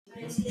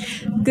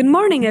Good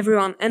morning,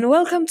 everyone, and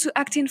welcome to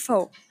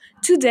Actinfo.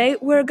 Today,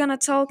 we're gonna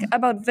talk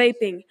about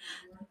vaping,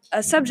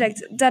 a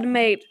subject that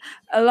made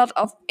a lot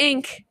of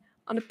ink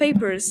on the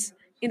papers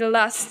in the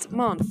last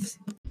month.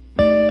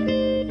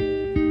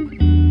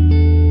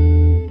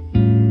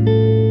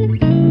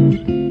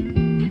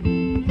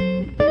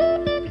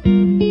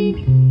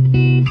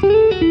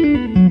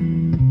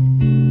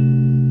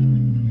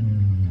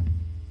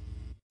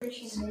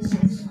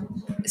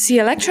 The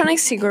electronic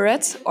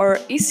cigarette, or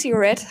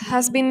e-cigarette,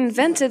 has been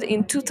invented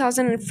in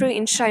 2003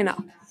 in China.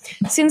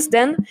 Since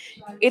then,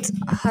 it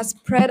has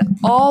spread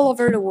all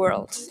over the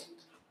world.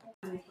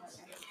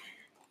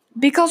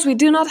 Because we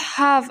do not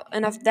have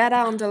enough data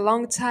on the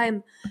long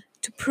time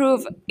to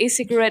prove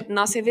e-cigarette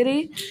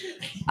nocivity,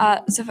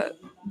 the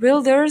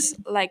builders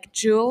like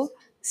Juul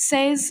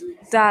says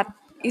that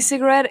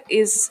e-cigarette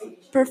is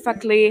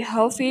perfectly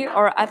healthy,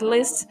 or at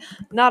least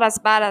not as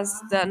bad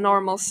as the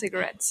normal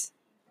cigarettes.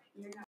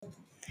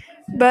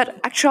 But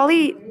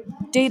actually,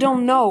 they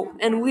don't know,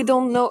 and we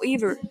don't know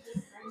either.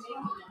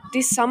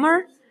 This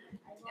summer,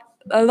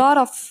 a lot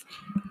of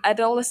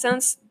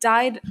adolescents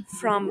died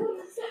from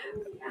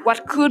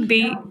what could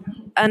be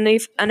an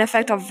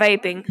effect of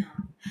vaping.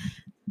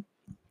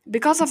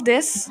 Because of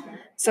this,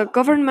 the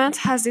government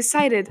has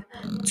decided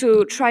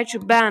to try to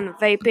ban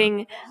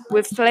vaping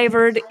with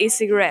flavored e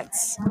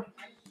cigarettes.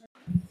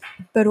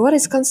 But what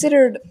is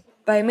considered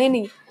by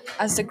many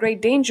as the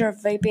great danger of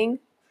vaping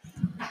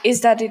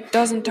is that it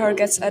doesn't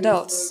target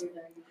adults.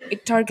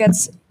 It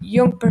targets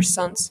young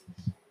persons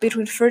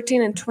between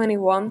 13 and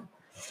 21,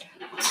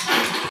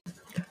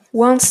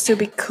 wants to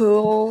be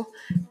cool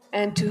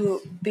and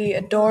to be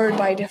adored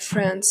by their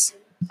friends.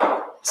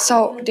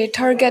 So they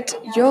target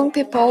young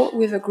people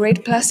with a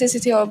great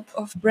plasticity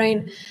of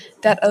brain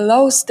that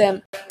allows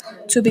them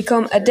to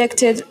become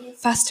addicted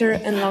faster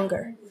and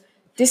longer.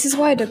 This is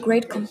why the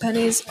great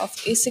companies of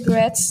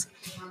e-cigarettes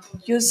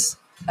use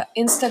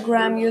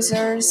Instagram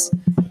users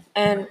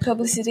and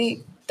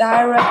publicity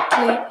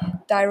directly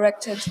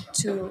directed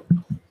to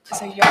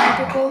the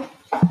young people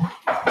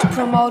to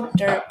promote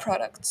their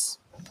products.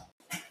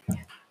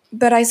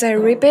 But as I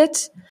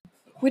repeat,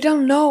 we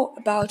don't know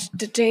about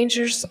the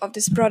dangers of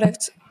this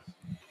product.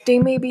 They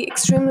may be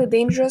extremely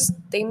dangerous,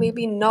 they may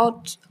be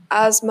not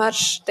as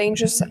much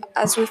dangerous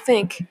as we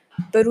think,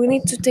 but we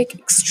need to take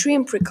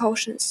extreme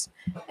precautions.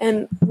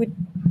 And we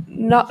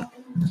not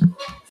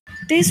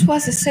This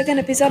was the second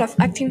episode of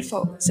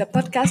Actinfo, the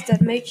podcast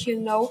that makes you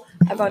know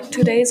about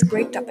today's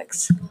great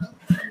topics.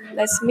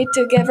 Let's meet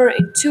together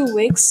in 2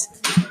 weeks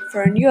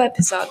for a new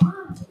episode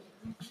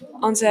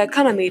on the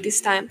economy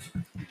this time.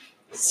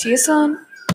 See you soon!